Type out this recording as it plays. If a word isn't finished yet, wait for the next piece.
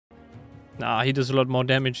Nah, he does a lot more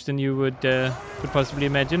damage than you would could possibly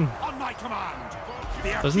imagine. On my command.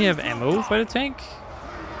 Doesn't he have ammo for the tank?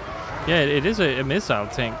 Yeah, it is a missile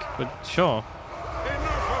tank, but sure.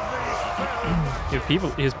 He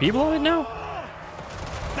has people on it now?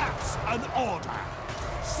 That's an order.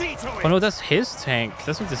 See to it. Oh no, that's his tank.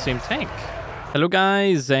 That's not the same tank. Hello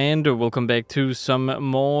guys, and welcome back to some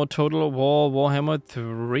more Total War Warhammer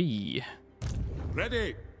 3.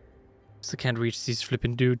 Ready. Still can't reach these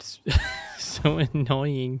flipping dudes. So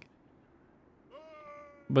annoying.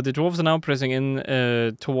 But the dwarves are now pressing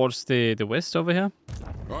in towards the west over here.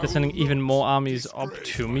 They're sending even more armies up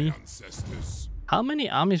to me. How many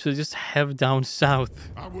armies will they just have down south?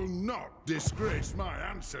 I will not disgrace my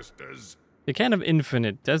ancestors. They can't have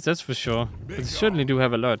infinite, that's for sure. But they certainly do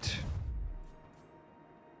have a lot.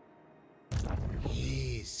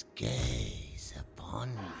 His gaze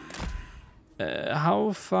upon me.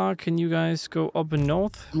 How far can you guys go up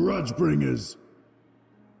north? Grudge bringers.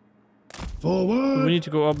 Forward. We need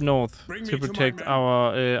to go up north to protect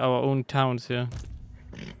our own towns here.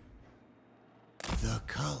 The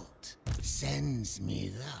cult sends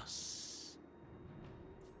me thus.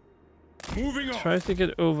 Moving on. Try to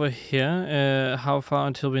get over here. How far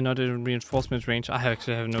until we're not in reinforcement range? I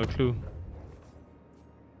actually have no clue.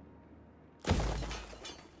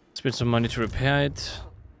 Spend some money to repair it.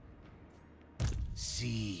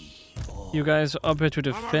 You guys are up here to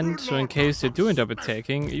defend, so in case they do end up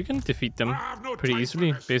attacking, you can defeat them pretty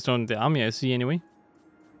easily, based on the army I see anyway.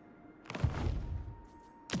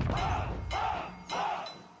 I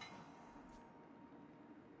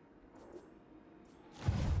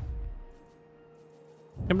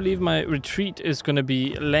can't believe my retreat is gonna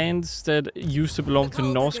be lands that used to belong to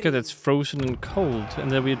Norska that's frozen and cold, and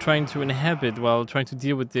that we're trying to inhabit while trying to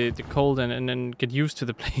deal with the cold and then get used to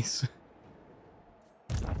the place.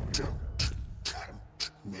 Don't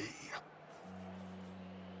tempt me.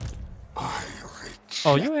 I reject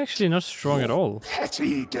Oh, you're actually not strong at all.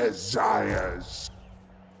 petty desires.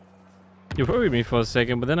 You worried me for a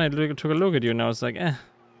second, but then I took a look at you and I was like, eh.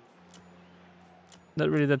 Not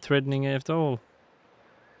really that threatening after all.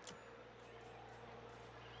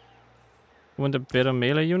 Want a better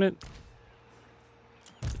melee unit?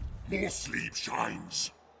 More sleep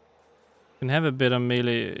shines. Can have a better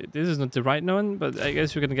melee. This is not the right one, but I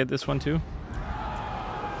guess you can get this one too.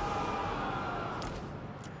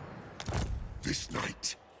 This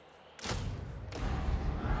night.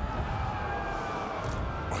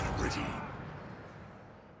 I'm ready.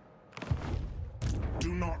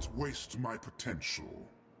 Do not waste my potential.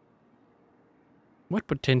 What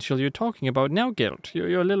potential you're talking about now, Gelt?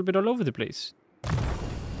 You're a little bit all over the place.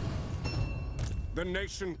 The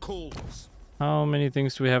nation calls. How many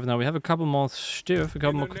things do we have now? We have a couple more stuff, a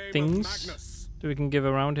couple more things that we can give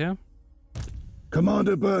around here.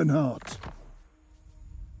 Commander Bernhardt.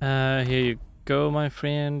 Here you go, my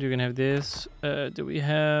friend. You can have this. Do we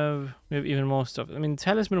have even more stuff? I mean,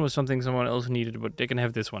 talisman was something someone else needed, but they can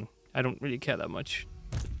have this one. I don't really care that much.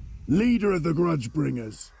 Leader of the Grudge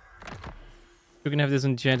bringers. You can have this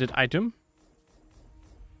enchanted item.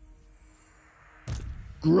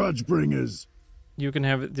 Grudge bringers. You can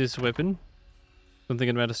have this weapon. Don't think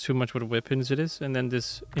it matters too much what weapons it is. And then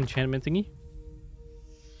this enchantment thingy.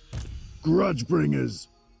 Grudge bringers.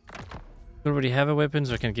 You already have a weapon,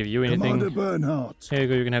 so I can't give you anything. Commander Bernhardt. Here you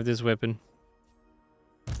go, you can have this weapon.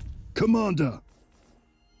 Commander.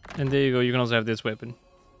 And there you go, you can also have this weapon.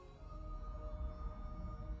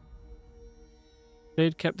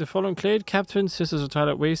 The following Clade Captain, Sisters of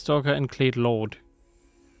Twilight Waystalker, and Clade Lord.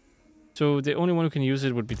 So the only one who can use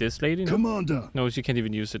it would be this lady? No? Commander. No, she can't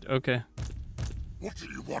even use it. Okay. What do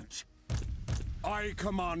you want? I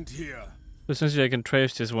command here. So essentially I can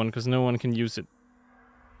trash this one, because no one can use it.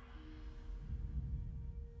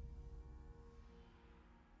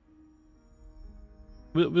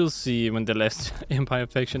 We'll see when the last Empire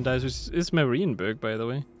faction dies, which is Marienburg, by the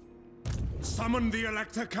way. Summon the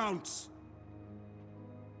Elector Counts.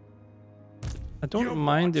 I don't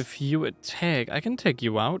mind if you attack. I can take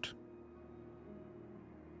you out.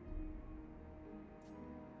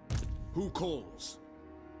 Who calls?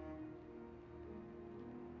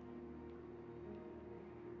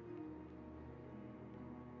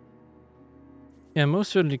 Yeah,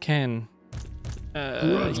 most certainly can.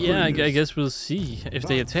 Yeah, I guess we'll see if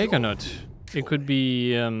they attack or not. It could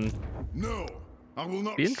be No, I will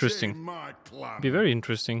not be interesting. shame my clan. Be very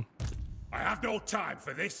interesting. I have no time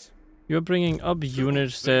for this. You're bringing up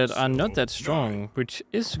units that are not that strong, which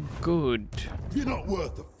is good. You're not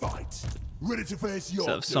worth the fight. Ready to face your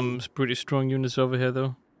So have some pretty strong units over here,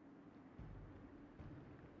 though.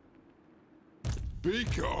 Be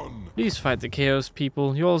gone. Please fight the chaos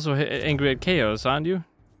people. You're also angry at chaos, aren't you?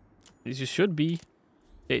 At least you should be.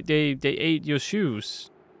 They ate your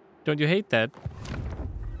shoes. Don't you hate that?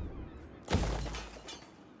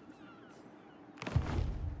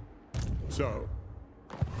 So,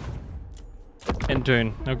 End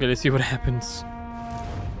turn. Okay, let's see what happens.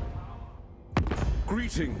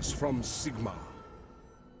 greetings from Sigma.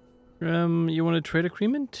 You want a trade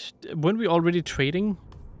agreement? Weren't we already trading?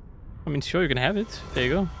 I mean, sure, you can have it. There you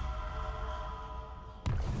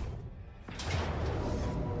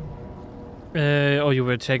go. Oh, you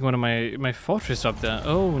were attacking one of my fortress up there.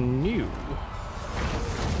 Oh, no.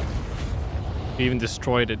 You even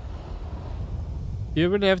destroyed it. You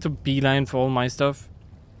really have to beeline for all my stuff?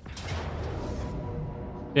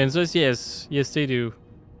 The answer is yes. Yes, they do.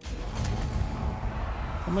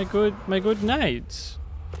 Oh, my good knights.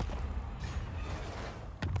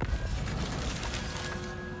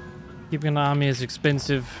 Keeping an army is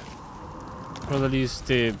expensive. Well, at least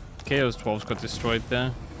the Chaos Dwarfs got destroyed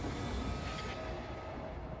there.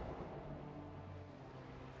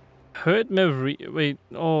 Hurt Marine... Wait,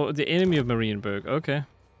 oh, the enemy of Marienburg. Okay.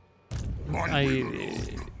 I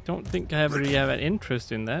don't think I really have an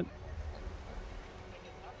interest in that.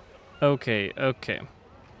 Okay, okay.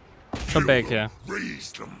 Come back here.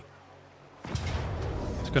 Raise them.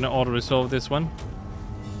 Just gonna auto-resolve this one.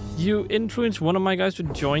 You influence one of my guys to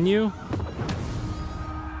join you?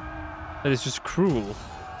 That is just cruel.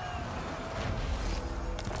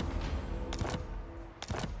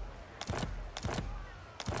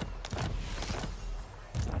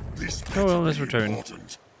 Oh well, let's return.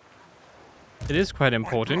 It is quite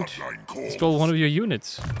important. Stole one of your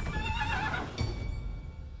units.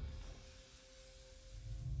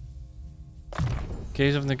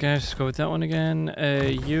 Gaze of the Guys, let's go with that one again.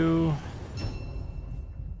 You...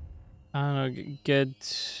 I don't know,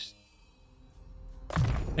 get...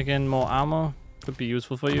 Again, more armor. Could be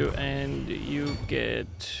useful for you. And you get...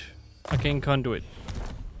 Arcane Conduit.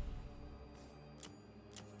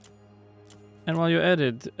 And while you're at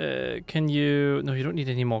it, can you... No, you don't need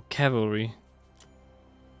any more cavalry.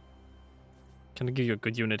 Can I give you a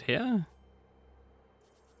good unit here?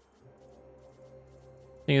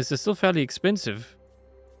 Thing is, they're still fairly expensive.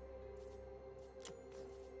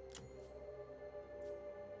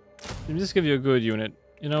 Let me just give you a good unit.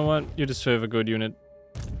 You know what? You deserve a good unit.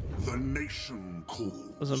 The nation calls.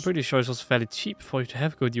 Because I'm pretty sure it's also fairly cheap for you to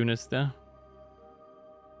have good units there.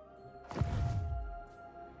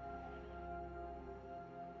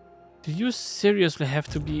 Do you seriously have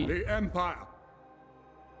to be... The Empire.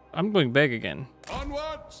 I'm going back again.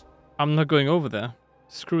 Onwards. I'm not going over there.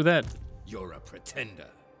 Screw that. You're a pretender.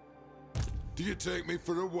 Do you take me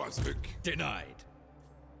for a Wazvik? Denied.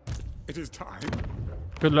 It is time.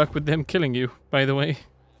 Good luck with them killing you, by the way.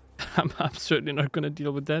 I'm certainly not going to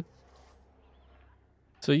deal with that.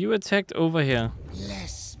 So you attacked over here.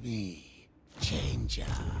 Bless me, changer.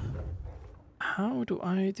 How do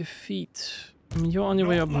I defeat... I mean, you're on your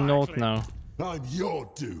way up north now. I'm your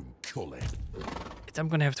doom, Cully. I'm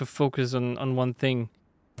going to have to focus on one thing.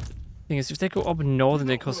 Thing is, if they go up north and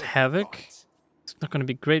they cause havoc, it's not going to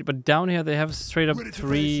be great. But down here, they have straight up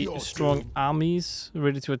 3 strong armies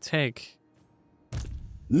ready to attack.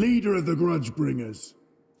 Leader of the Grudge Bringers.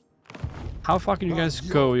 How far can you guys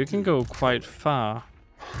go? You can go quite far.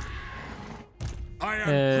 I am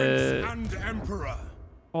Prince and Emperor.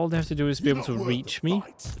 All they have to do is be able to reach me.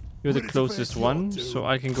 You're the closest one, so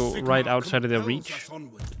I can go right outside of their reach.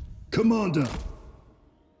 Commander.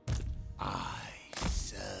 I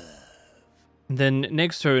serve. And then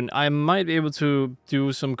next turn, I might be able to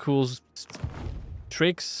do some cool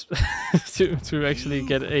tricks to actually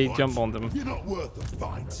get a jump on them. You're not worth the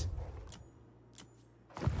fight.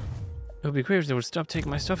 It would be great if they would stop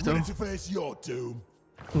taking my stuff, though. Ready to face your doom.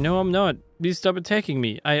 No, I'm not. Please stop attacking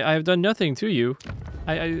me. I've done nothing to you.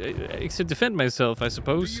 I except defend myself, I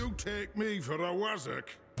suppose. Do you take me for a Wazvik?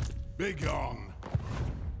 Be gone.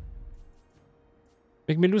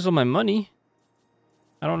 Make me lose all my money.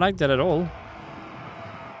 I don't like that at all.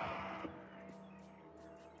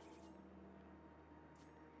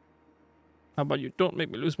 How about you don't make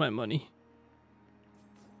me lose my money?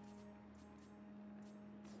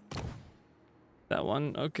 That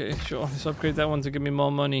one, okay, sure. Let's upgrade that one to give me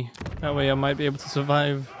more money. That way I might be able to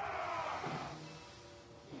survive.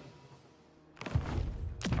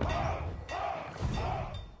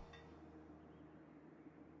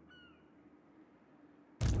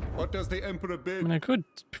 What does the Emperor I bid? mean, I could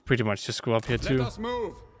pretty much just go up here too. Let us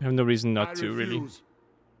move. I have no reason not I to, really. refuse.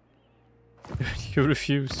 You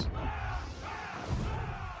refuse.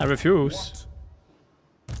 I refuse.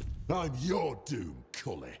 What? I'm your doom,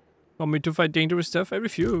 Cully. Want me to fight dangerous stuff? I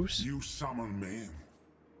refuse. You summon me.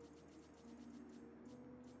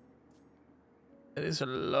 It is a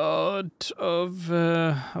lot of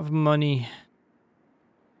money.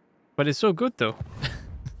 But it's so good though.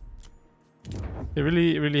 It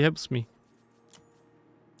really helps me.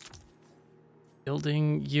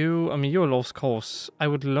 Building you, I mean, you're a lost cause. I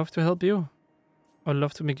would love to help you. I'd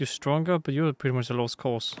love to make you stronger, but you're pretty much a lost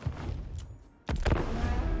cause.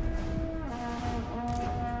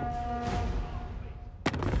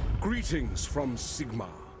 Greetings from Sigma.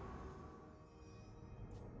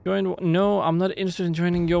 Join? No, I'm not interested in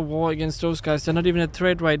joining your war against those guys. They're not even a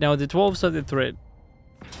threat right now. The dwarves are the threat.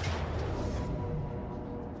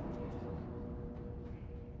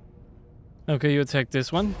 Okay, you attack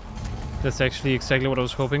this one. That's actually exactly what I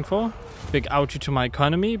was hoping for. Big ouchie to my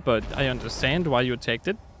economy, but I understand why you attacked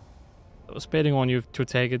it. I was betting on you to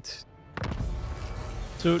attack it.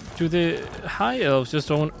 So, do the high elves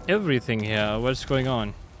just own everything here? What's going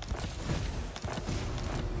on?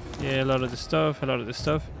 Yeah, a lot of the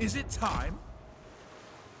stuff. Is it time?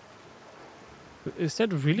 Is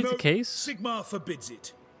that really the case? Sigma forbids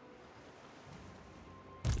it.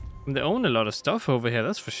 They own a lot of stuff over here,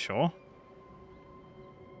 that's for sure.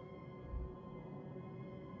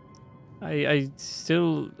 I'm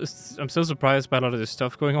still surprised by a lot of the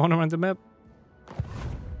stuff going on around the map.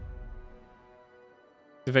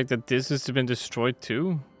 The fact that this has been destroyed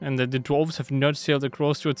too, and that the dwarves have not sailed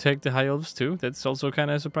across to attack the high elves too. That's also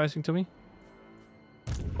kind of surprising to me.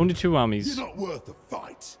 Only 2 armies. You're not worth the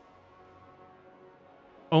fight.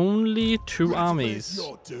 Only 2 Ready to face armies.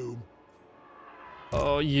 your doom.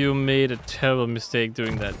 Oh, you made a terrible mistake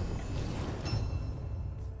doing that.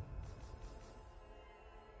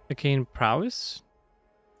 Arcane prowess?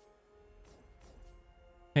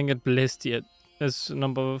 Can't get blessed yet. That's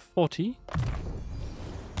number 40.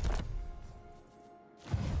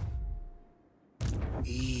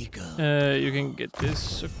 Eagle. You can get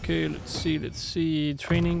this. Okay, let's see.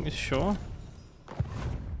 Training, sure.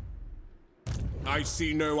 I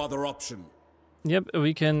see no other option. Yep,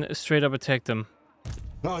 we can straight up attack them.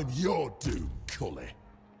 I'm your doom, Cully.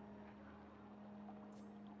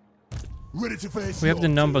 Ready to face We have your the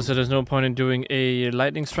numbers, so doom. there's no point in doing a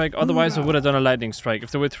lightning strike. Otherwise, I would have done a lightning strike.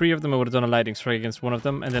 If there were 3 of them, I would have done a lightning strike against one of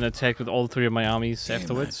them, and then attacked with all 3 of my armies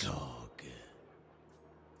afterwards.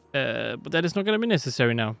 But that is not going to be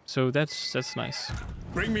necessary now, so that's nice.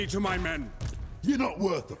 Bring me to my men. You're not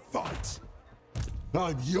worth the fight.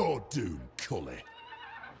 I'm your doom, Cully.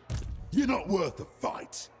 You're not worth the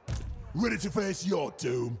fight. Ready to face your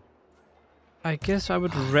doom. I guess I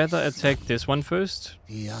would rather attack this one first.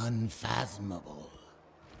 The unfathomable.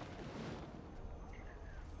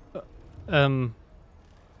 I'm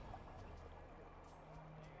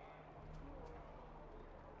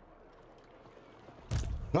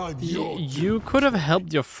your You could have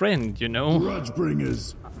helped your friend, you know. Grudge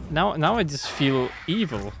bringers. Now I just feel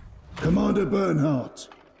evil. Commander Bernhardt.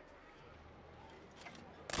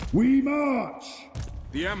 We march!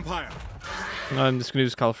 The Empire. No, I'm just gonna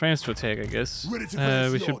use Karl Franz to attack, I guess. Ready to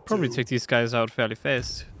face We your should probably doom. take these guys out fairly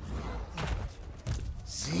fast.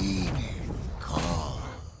 Zenith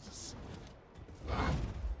calls.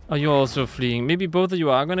 Are you also fleeing? Maybe both of you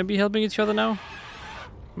are gonna be helping each other now?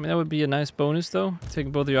 I mean, that would be a nice bonus, though.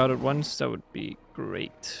 Taking both of you out at once, that would be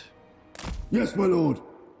great. Yes, my lord.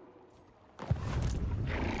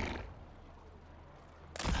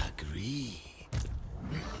 Agree.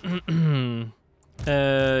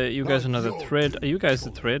 You guys are not a threat. Are you guys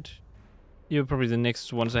the threat? You're probably the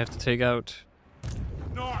next ones I have to take out.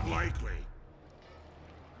 Not likely.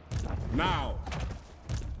 Now.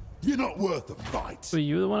 You're not worth the fight. Were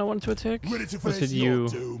you the one I wanted to attack? Ready to Was face it your you?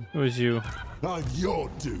 doom. It was you. I'm your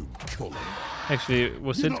doom, Cully. Actually,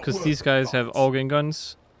 was You're it? not Because worth these guys have fight. organ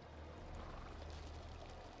guns.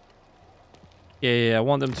 Yeah, I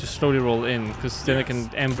want them to slowly roll in, because then I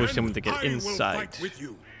can ambush them when they get I will inside. fight with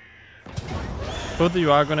you. Both of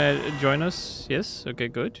you are gonna join us? Yes? Okay,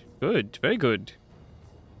 good. Good. Very good.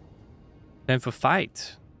 Time for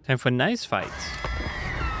fight. Time for nice fight.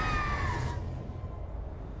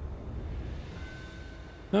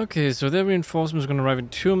 Okay, so their reinforcements are gonna arrive in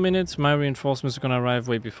 2 minutes. My reinforcements are gonna arrive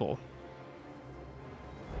way before.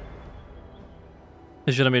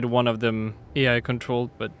 I should have made one of them AI controlled,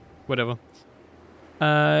 but whatever.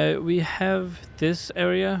 We have this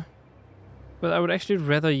area, but I would actually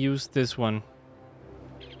rather use this one.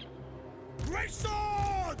 Raise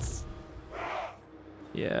swords!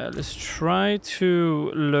 Yeah, let's try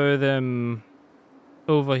to lure them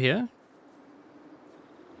over here.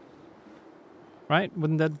 Right?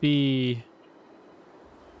 Wouldn't that be...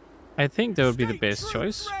 I think that would be the best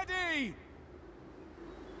choice. Ready!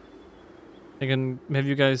 I can have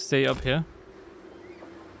you guys stay up here.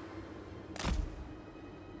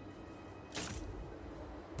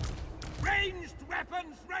 Ranged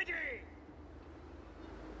weapons ready.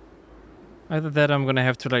 Either that, I'm gonna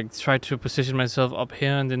have to like try to position myself up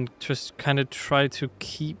here and then just kind of try to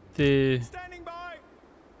keep the. Standing by.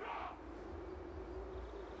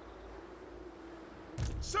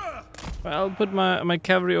 Sir. I'll put my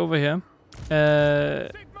cavalry over here.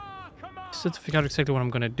 Just to figure out exactly what I'm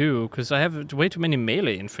gonna do, because I have way too many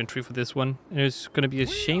melee infantry for this one, and it's gonna be a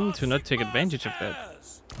shame to not take advantage of that.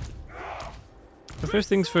 So first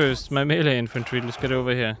things first, my melee infantry. Let's get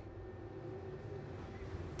over here.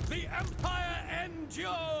 The Empire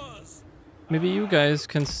endures. Maybe you guys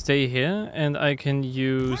can stay here, and I can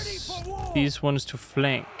use these ones to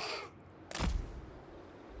flank.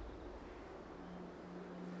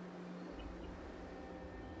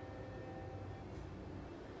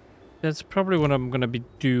 That's probably what I'm gonna be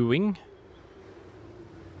doing.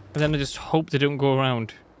 And then I just hope they don't go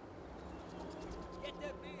around.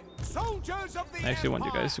 Soldiers of the I actually want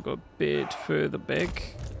you guys to go a bit further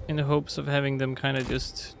back in the hopes of having them kind of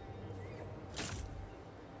just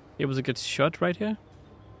able to get shot right here.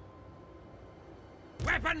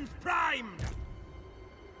 Weapons primed.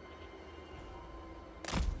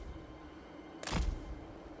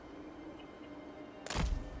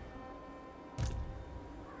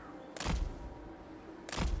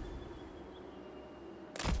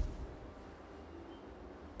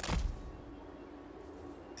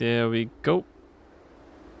 There we go.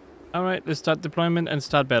 Alright, let's start deployment and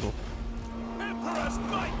start battle. Emperor's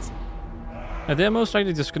might. Now they're most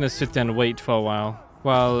likely just gonna sit there and wait for a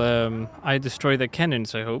while I destroy their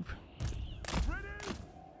cannons, I hope. Ready.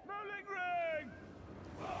 Rolling ring.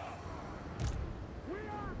 We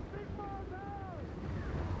are Sigma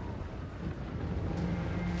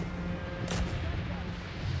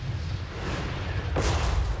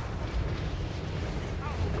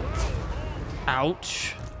now.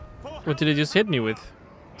 Ouch. What did it just hit me with?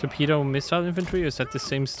 Torpedo missile infantry? Is that the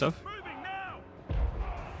same stuff?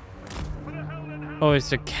 Oh, it's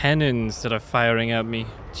the cannons that are firing at me.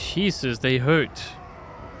 Jesus, they hurt.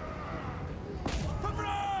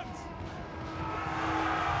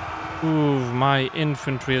 Ooh, my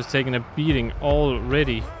infantry has taken a beating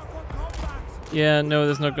already. Yeah, no,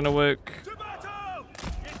 that's not gonna work.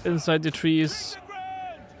 Inside the trees.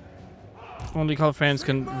 Only Franz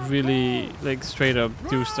can really, like, straight up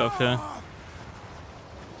do stuff here.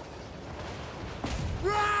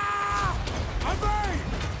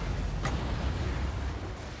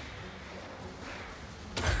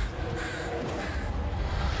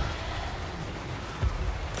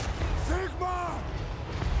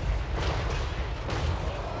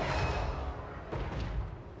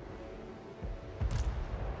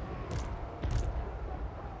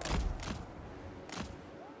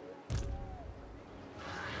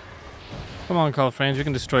 Come on, Franz, you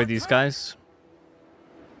can destroy these guys.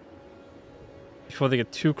 Before they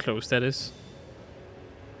get too close, that is.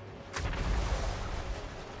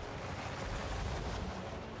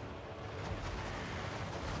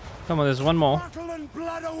 Come on, there's one more. Battle and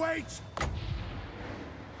blood awaits.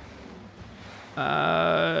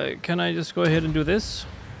 Can I just go ahead and do this?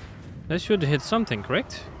 That should hit something,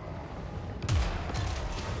 correct?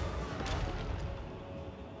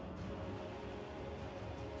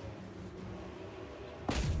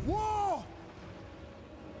 War.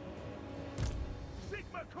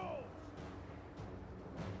 Sigma calls.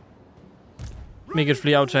 Make it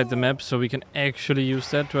flee outside the map so we can actually use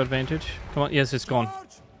that to advantage. Come on, yes, it's gone.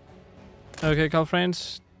 Okay,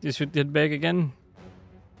 Franz, you should get back again.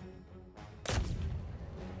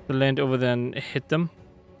 The land over there and hit them.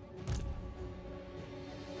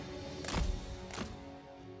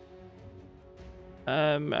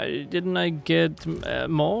 Didn't I get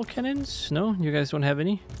more cannons? No, you guys don't have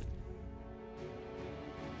any.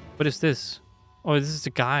 What is this? Oh, this is the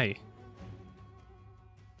guy.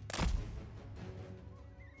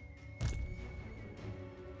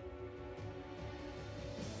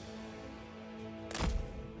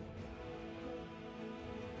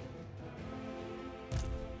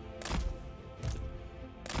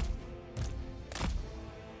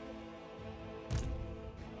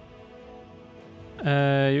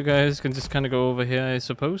 You guys can just kind of go over here, I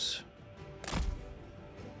suppose.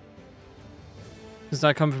 Since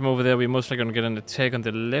I come from over there, we're mostly going to get an attack on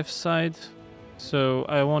the left side. So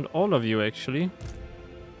I want all of you, actually,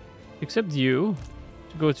 except you,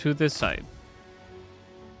 to go to this side.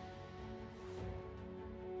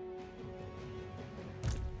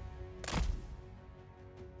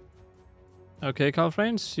 Okay,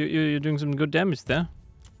 Franz, you're doing some good damage there.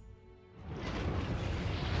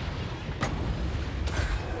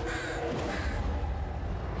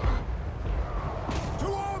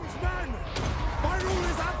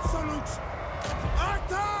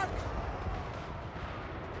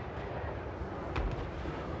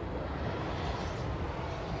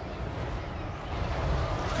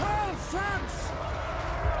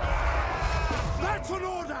 an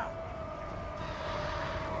order!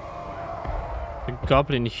 A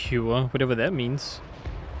goblin hewer, whatever that means.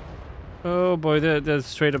 Oh boy, they're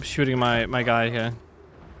straight up shooting my guy here.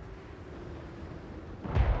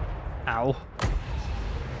 Ow.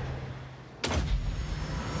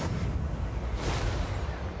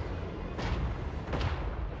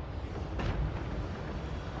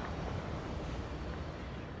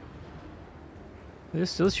 They're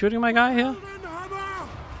still shooting my guy here?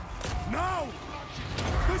 No!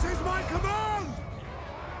 This is my command!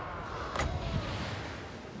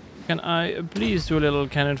 Can I please do a little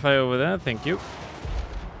cannon fire over there? Thank you.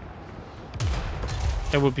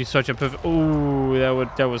 That would be such a perfect... Oh,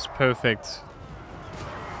 that was perfect.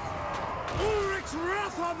 Ulrich's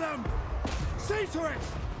wrath on them! See to it!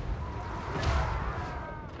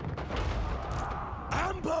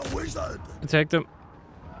 Amber Wizard! Attack them.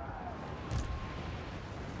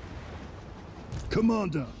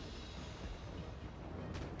 Commander.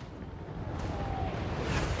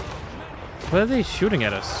 Why are they shooting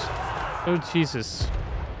at us? Oh, Jesus.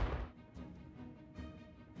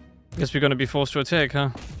 Guess we're gonna be forced to attack, huh?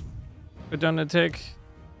 We're done attack.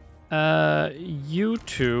 You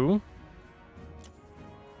two.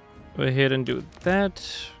 Go ahead and do that.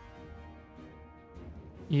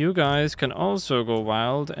 You guys can also go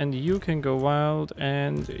wild, and you can go wild,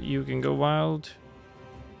 and you can go wild.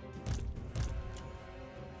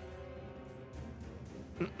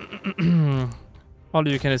 All of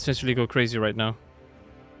you can essentially go crazy right now.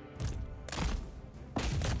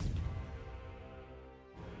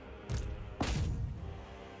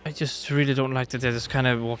 I just really don't like that they're just kind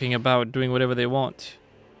of walking about doing whatever they want.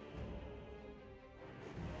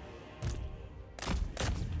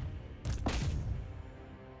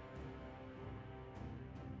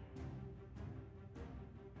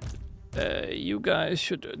 You guys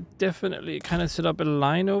should definitely kind of set up a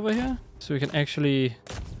line over here so we can actually...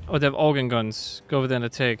 Oh, they have organ guns. Go over there and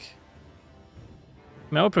attack.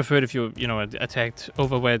 I mean, I would prefer it if you know, attacked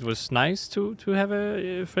over where it was nice to have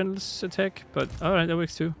a friendless attack, but alright, that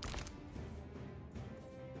works too.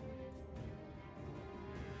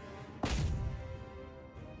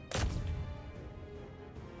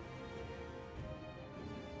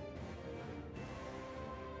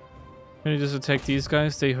 Can you just attack these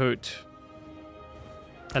guys? They hurt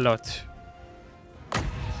a lot.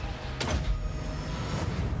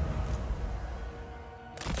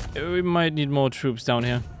 We might need more troops down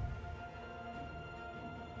here.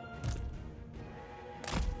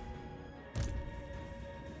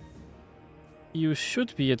 You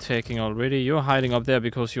should be attacking already. You're hiding up there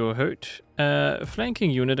because you're hurt.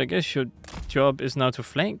 Flanking unit, I guess your job is now to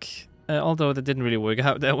flank. Although that didn't really work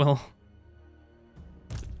out that well.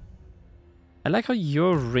 I like how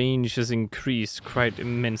your range has increased quite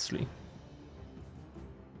immensely.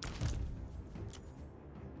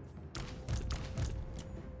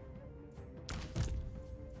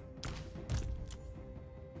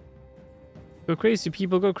 Go crazy,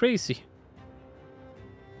 people, go crazy.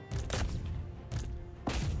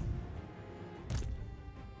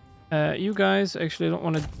 You guys, actually, I don't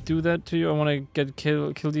want to do that to you. I want to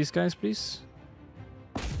kill these guys, please.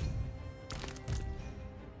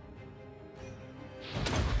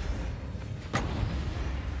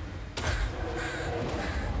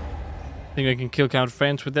 Think I can kill Count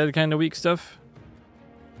Franz with that kind of weak stuff?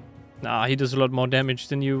 Nah, he does a lot more damage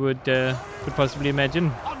than you would could possibly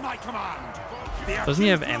imagine. On my command! Doesn't he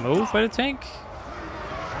have ammo for the tank?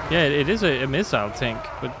 Yeah, it is a missile tank,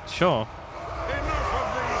 but sure.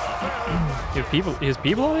 His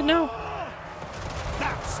people on it now?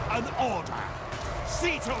 That's an order!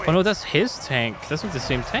 See to it! Oh no, that's his tank. That's not the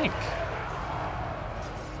same tank.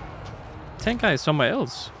 Tank guy is somewhere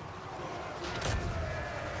else.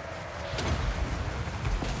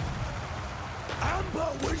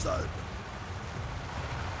 Amber Wizard!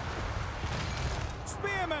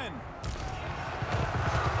 Spearmen!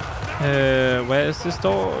 Where is this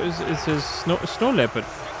door? Is this snow leopard?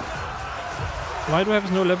 Why do I have a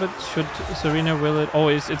snow leopard? Should Serena will it? Oh,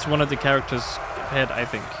 it's one of the characters' head, I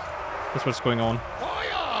think. That's what's going on.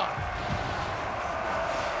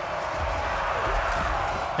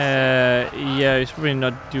 Yeah, you should probably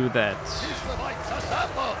not do that.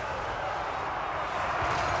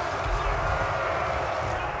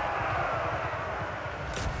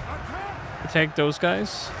 Attack those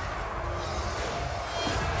guys.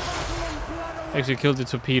 Actually kill the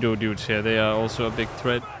torpedo dudes here. They are also a big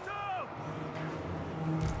threat.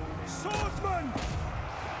 Swordsman!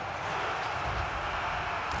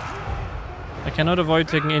 I cannot avoid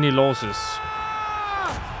taking any losses.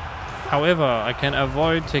 However, I can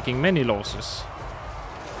avoid taking many losses.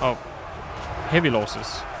 Oh, heavy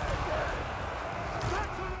losses.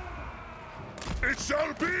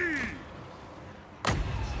 shall be!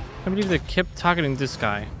 I believe they kept targeting this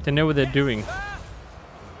guy. They know what they're doing.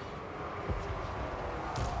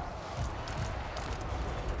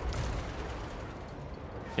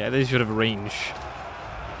 Yeah, they should have range.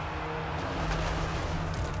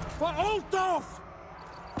 For Altdorf!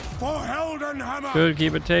 For Heldenhammer! Good,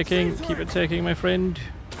 keep it taking, my friend.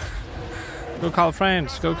 Go Karl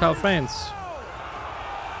Franz, go Karl Franz.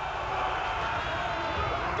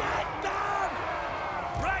 Get down!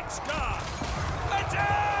 Reikland!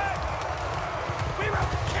 Attack! We will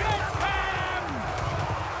kill him!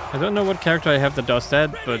 I don't know what character I have that does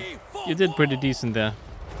that, but you did pretty decent there.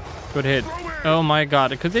 Good hit. Oh my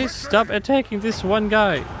god, could they stop attacking this one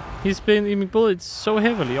guy? He's been aiming bullets so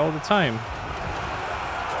heavily all the time.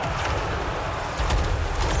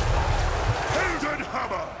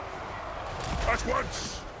 Heldenhammer! At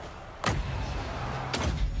once!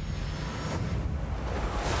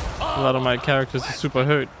 A lot of my characters are super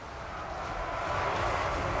hurt.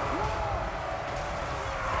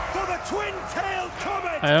 For the twin-tailed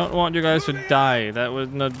comet! I don't want you guys to die. That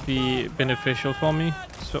would not be beneficial for me.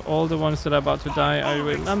 So all the ones that are about to die,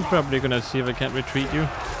 I'm probably gonna see if I can't retreat you.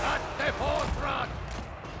 At the forefront!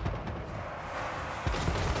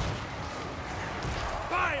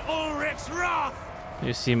 By Ulrich's wrath!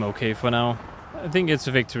 You seem okay for now. I think it's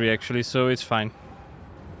a victory actually, so it's fine.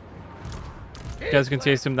 You guys can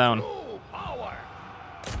chase him down. Power!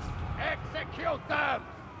 Execute them!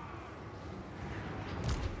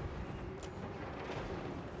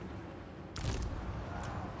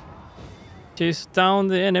 Chase down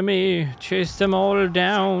the enemy. Chase them all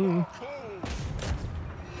down.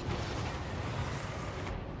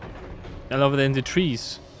 I love it in the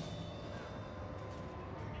trees.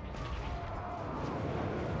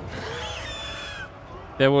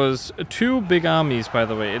 There was 2 big armies, by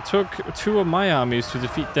the way. It took 2 of my armies to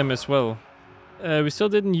defeat them as well. We still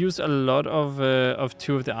didn't use a lot of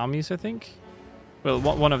 2 of the armies, I think. Well,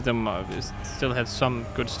 one of them still had some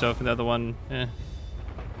good stuff, and the other one, eh.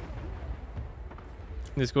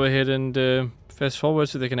 Let's go ahead and fast forward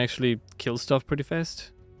so they can actually kill stuff pretty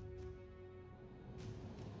fast.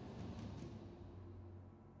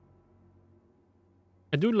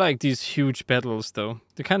 I do like these huge battles though.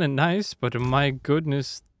 They're kind of nice, but my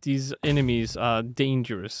goodness, these enemies are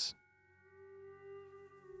dangerous.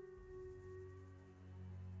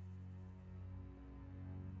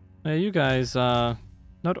 You guys are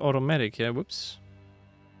not automatic, yeah? Whoops.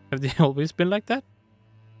 Have they always been like that?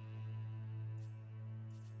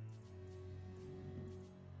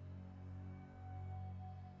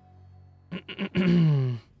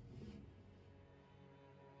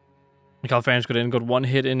 Karl Franz got in, got 1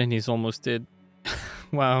 hit in, and he's almost dead.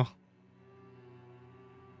 Wow.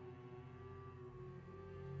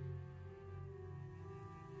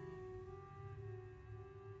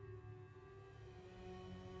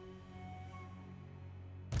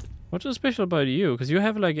 What's so special about you? Because you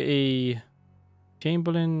have like a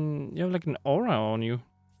Chamberlain, you have like an aura on you.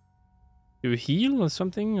 Do you heal or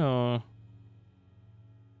something, or...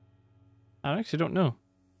 I actually don't know.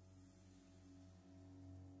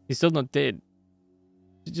 He's still not dead.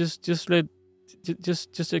 Just let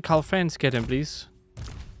Karl Franz get him, please.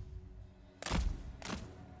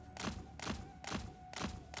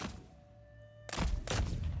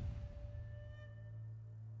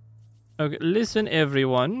 Okay, listen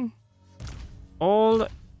everyone. All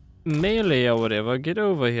melee or whatever, get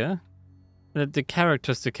over here. Let the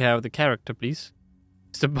characters take care of the character, please.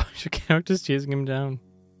 Just a bunch of characters chasing him down.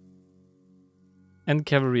 And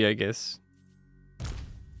cavalry, I guess.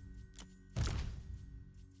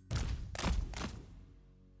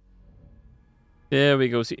 There we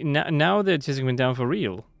go. See, now they're chasing him down for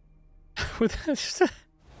real.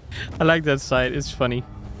 I like that side. It's funny.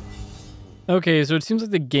 Okay, so it seems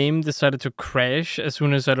like the game decided to crash as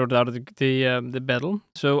soon as I loaded out of the battle.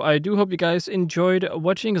 So I do hope you guys enjoyed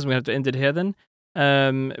watching, because we have to end it here then.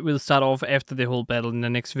 We'll start off after the whole battle in the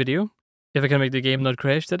next video. If I can make the game not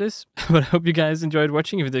crash, that is. But I hope you guys enjoyed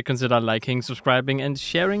watching. If you did, consider liking, subscribing, and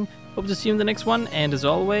sharing. Hope to see you in the next one. And as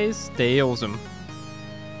always, stay awesome.